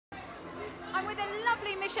with the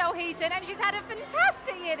lovely Michelle Heaton, and she's had a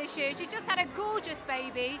fantastic year this year. She's just had a gorgeous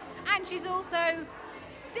baby, and she's also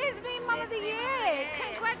Disney Mum of the Year.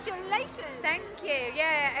 Congratulations. Thank you.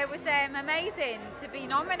 Yeah, it was amazing to be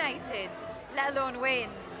nominated, let alone win.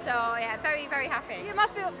 So yeah, very, very happy. You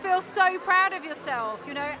must feel so proud of yourself,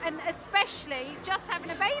 you know, and especially just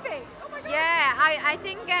having a baby. Oh my God. Yeah, I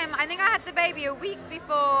think I had the baby a week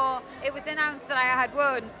before it was announced that I had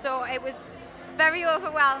won. So it was very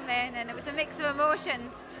overwhelming, and it was a mix of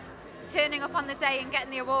emotions, turning up on the day and getting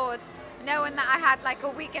the awards, knowing that I had like a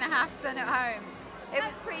week and a half son at home. It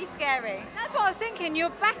was pretty scary. That's what I was thinking, you're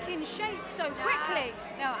back in shape so quickly.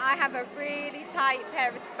 No, I have a really tight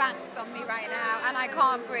pair of Spanx on me right now, and I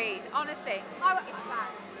can't breathe, honestly. It's bad.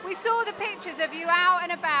 We saw the pictures of you out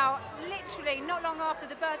and about, literally not long after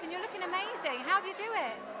the birth, and you're looking amazing. How do you do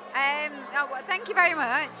it? Well, thank you very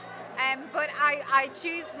much. But I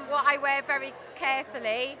choose what I wear very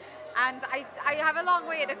carefully, and I have a long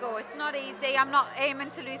way to go. It's not easy. I'm not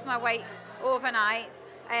aiming to lose my weight overnight.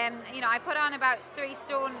 You know, I put on about 3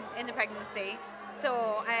 stone in the pregnancy,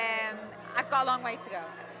 so I've got a long way to go.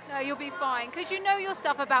 No, you'll be fine, because you know your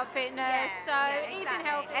stuff about fitness, eat and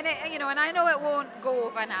healthy. And you know, and I know it won't go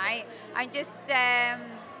overnight. I'm just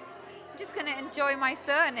going to enjoy my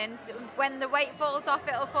son, and when the weight falls off,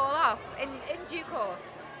 it'll fall off in due course.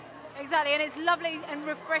 Exactly, and it's lovely and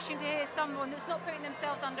refreshing to hear someone that's not putting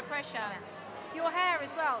themselves under pressure. Yeah. Your hair as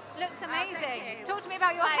well looks amazing. Talk to me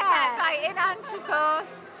about your hair. By Inanch, of course.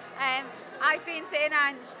 I've been to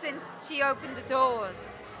Inanch since she opened the doors,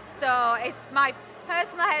 so it's my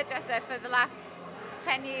personal hairdresser for the last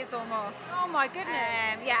 10 years almost. Oh my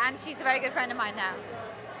goodness. Yeah, and she's a very good friend of mine now.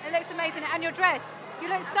 It looks amazing, and your dress, you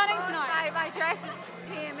look stunning tonight. My dress is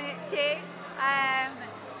Pia Michi,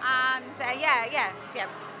 yeah,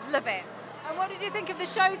 love it. And what did you think of the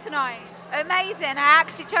show tonight? Amazing. I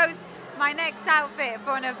actually chose my next outfit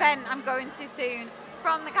for an event I'm going to soon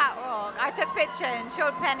from the catwalk. I took a picture and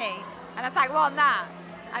showed Penny, and I was like, want that?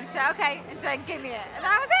 And she said, okay, and then give me it. And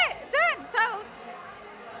that was it, done, sold.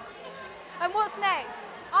 And what's next?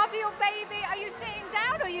 After your baby, are you sitting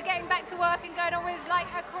down, or are you getting back to work and going on with like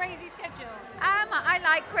a crazy schedule? I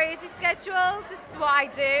like crazy schedules. This is what I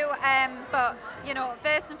do. But you know,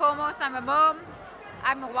 first and foremost, I'm a mum,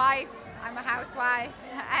 I'm a wife, I'm a housewife,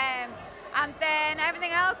 and then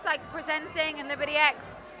everything else like presenting and Liberty X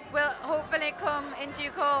will hopefully come in due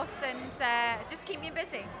course, and just keep me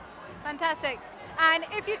busy. Fantastic. And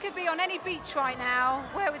if you could be on any beach right now,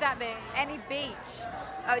 where would that be? Any beach?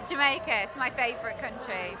 Oh, Jamaica. It's my favourite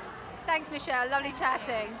country. Thanks, Michelle. Lovely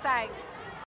chatting. Thanks.